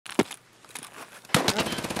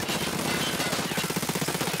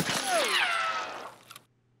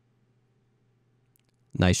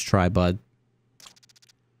Nice try, bud.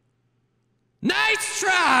 Nice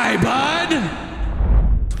try, bud!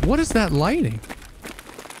 What is that lighting?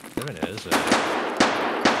 There it is.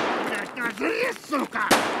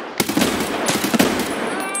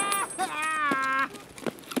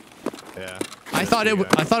 Yeah. I thought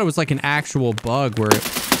it was like an actual bug where it...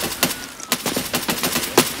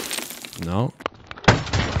 No.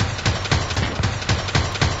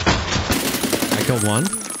 I killed one.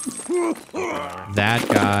 That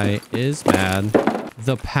guy is bad.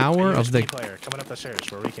 The power of the player coming up the stairs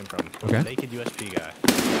where we came from. Okay. Naked USP guy.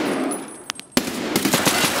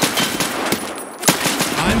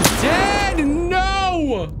 I'm dead.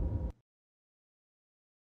 No.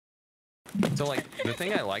 So like the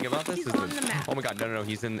thing I like about this is that, oh my god, no,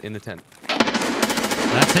 he's in the tent.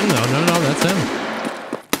 That's him though. No, that's him.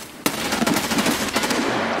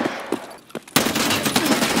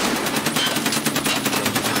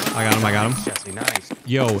 I got him. Jesse, nice.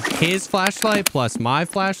 Yo, his flashlight plus my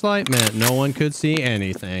flashlight meant no one could see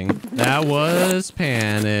anything. That was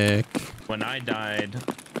panic. When I died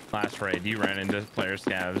last raid, you ran into player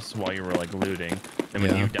scavs while you were like looting, and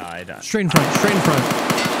when you died, Straight in front.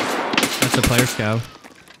 That's a player scout.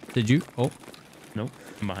 Did you? Oh. Nope.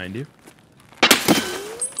 I'm behind you.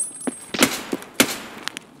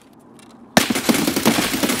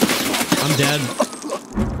 I'm dead.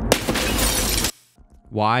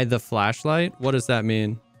 Why the flashlight? What does that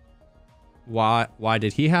mean? Why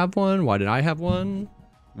did he have one? Why did I have one?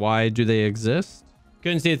 Why do they exist?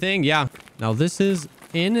 Couldn't see a thing? Yeah. Now this is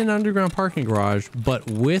in an underground parking garage,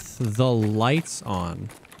 but with the lights on.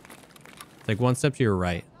 Like one step to your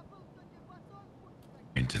right.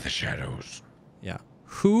 Into the shadows. Yeah.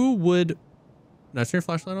 Who would... Now turn your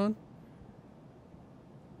flashlight on?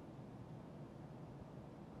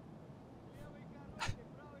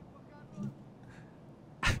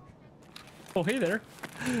 Oh, hey there.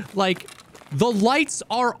 Like, the lights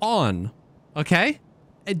are on. Okay?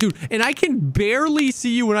 And dude, and I can barely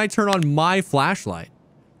see you when I turn on my flashlight.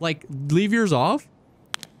 Like, leave yours off?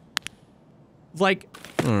 Like,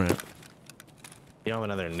 alright. You don't have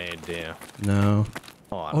another nade, do you? No.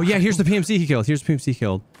 Oh yeah, here's the PMC he killed. Here's the PMC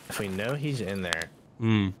killed. If we know he's in there,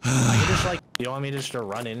 Mm. I could just like, you want me to just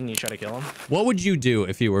run in and you try to kill him? What would you do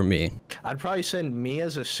if you were me? I'd probably send me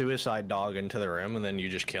as a suicide dog into the room and then you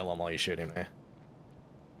just kill him while you're shooting me.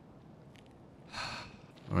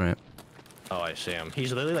 Alright. Oh, I see him.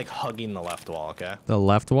 He's literally like hugging the left wall, okay? The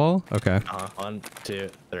left wall? Okay. 1, 2,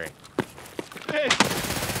 3. Hey.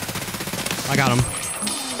 I got him.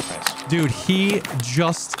 Nice. Dude, he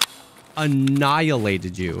just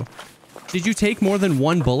annihilated you. Did you take more than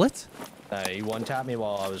one bullet? He one-tapped me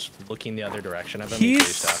while I was looking the other direction of him.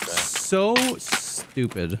 He's so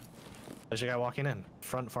stupid. There's a guy walking in.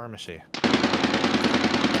 Front pharmacy.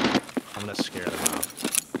 I'm gonna scare them out.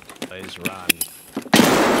 Please run.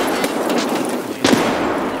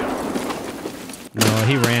 No,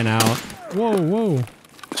 he ran out. Whoa.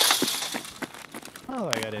 Oh,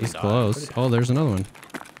 I got He's close. Oh, there's another one.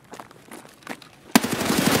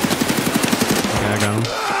 Okay, I got him.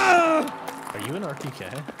 Are you an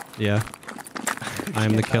RPK? Yeah. I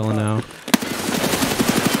am the killer now.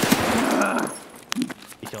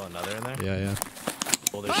 You kill another in there? Yeah.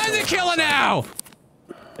 Well, I'm the killer now!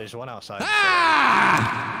 There's one outside.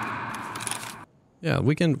 Ah! Yeah,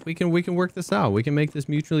 we can work this out. We can make this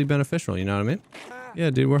mutually beneficial, you know what I mean? Yeah,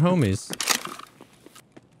 dude, we're homies.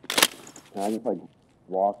 Can I just like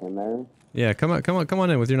walk in there? Yeah, come on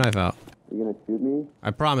in with your knife out. You gonna shoot me?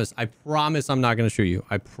 I promise I'm not gonna shoot you.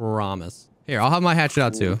 I promise. Here, I'll have my hatchet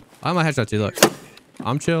out too. Look.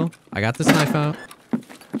 I'm chill. I got this knife out.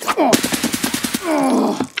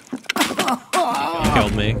 He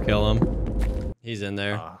killed me. Kill him. He's in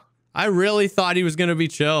there. I really thought he was gonna be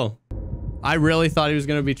chill.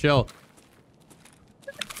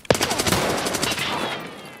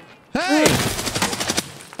 Hey!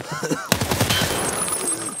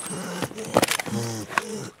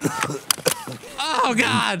 Oh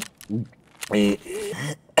god!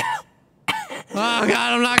 Oh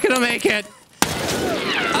god, I'm not gonna make it!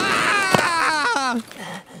 Ah!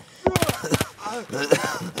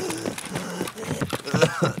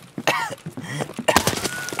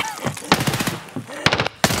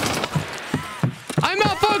 I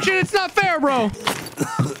malfunction, it's not fair, bro!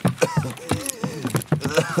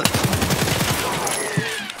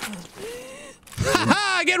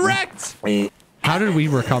 Haha, get wrecked! How did we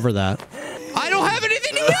recover that? I don't have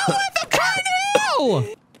anything to yell at! I'm trying to yell!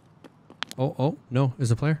 Oh, no,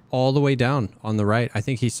 there's a player. All the way down on the right. I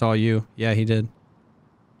think he saw you. Yeah, he did.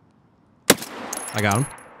 I got him.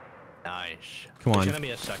 Nice. Come on. There's gonna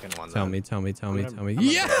be a second one. Tell me.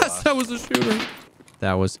 Yes, that was a shooter.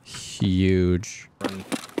 That was huge. Run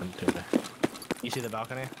to the... You see the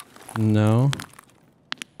balcony? No.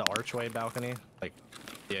 The archway balcony? Like,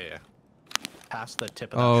 yeah. Past the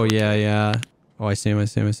tip of that Oh, short yeah, table. yeah. Oh, I see him. I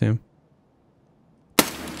see him. I see him.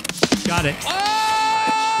 Got it.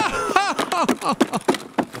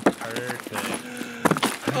 Perfect.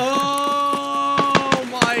 Oh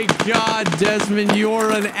my God, Desmond,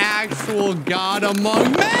 you're an actual god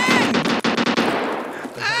among men.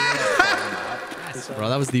 Bro,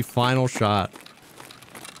 that was the final shot.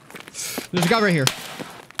 There's a guy right here.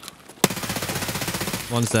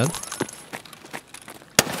 One's dead.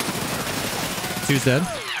 Two's dead.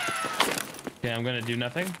 Yeah, I'm gonna do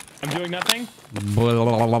nothing. I'm doing nothing.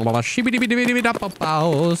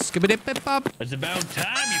 It's about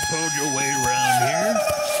time you pulled your weight around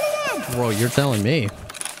here. Bro, you're telling me.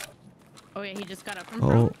 Oh yeah, he just got up from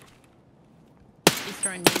front. He's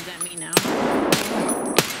throwing knees at me now.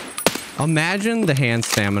 Imagine the hand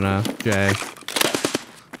stamina, Jay.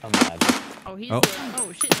 I'm mad. Oh, he's. Oh.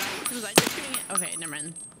 Oh shit! Was I just shooting it? Okay, never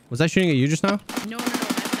mind. Was I shooting at you just now? No, that's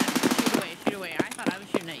not. Shoot away, shoot away. I thought I was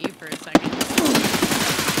shooting at you for a second.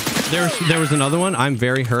 There was another one. I'm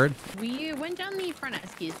very hurt. We went down the front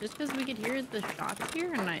skis just because we could hear the shots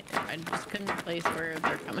here, and I just couldn't place where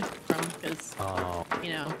they're coming from because,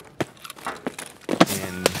 you know.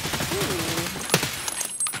 And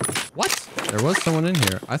What? There was someone in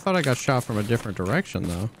here. I thought I got shot from a different direction,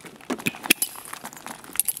 though.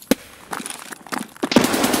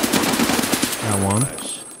 Got one.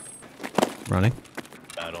 Nice. Running.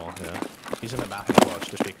 Battle, yeah. He's in the back of the box.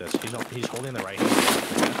 Just peek this. He's holding the right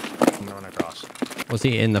hand. I'm gonna run across. Was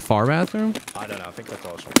he in the far bathroom? I don't know. I think the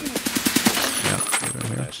close one. Yeah. Right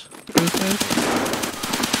here. Nice. Who's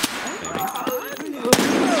this?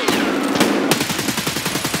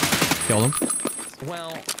 Killed him.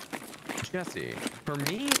 well, Jesse, for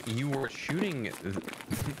me, you were shooting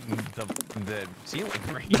the ceiling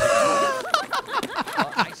right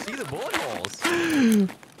I see the bullet holes.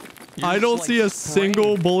 I don't see a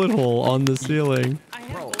single bullet hole on the ceiling. I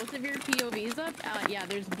have both of your POVs up. Yeah,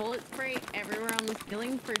 there's bullet spray everywhere on the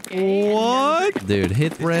ceiling for Jay. What? Dude,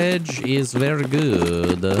 hit reg is very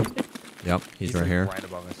good. Yep, he's right like here. right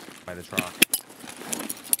above us by the truck.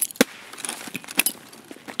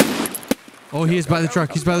 Oh, he is by the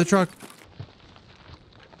truck. He's by the truck.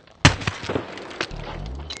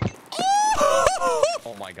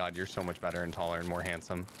 Oh my God, you're so much better and taller and more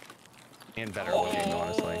handsome. And better looking,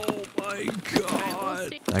 honestly. Oh my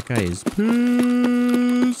God. That guy is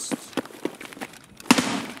pissed.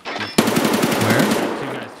 Where?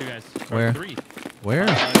 Two guys. Or Where? three. Where?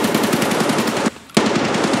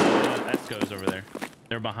 Esco's over there.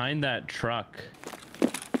 They're behind that truck.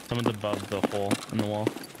 Someone's above the hole in the wall.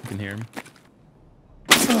 You can hear him.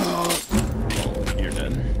 You're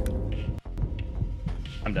dead.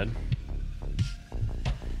 I'm dead.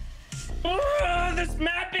 This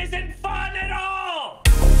map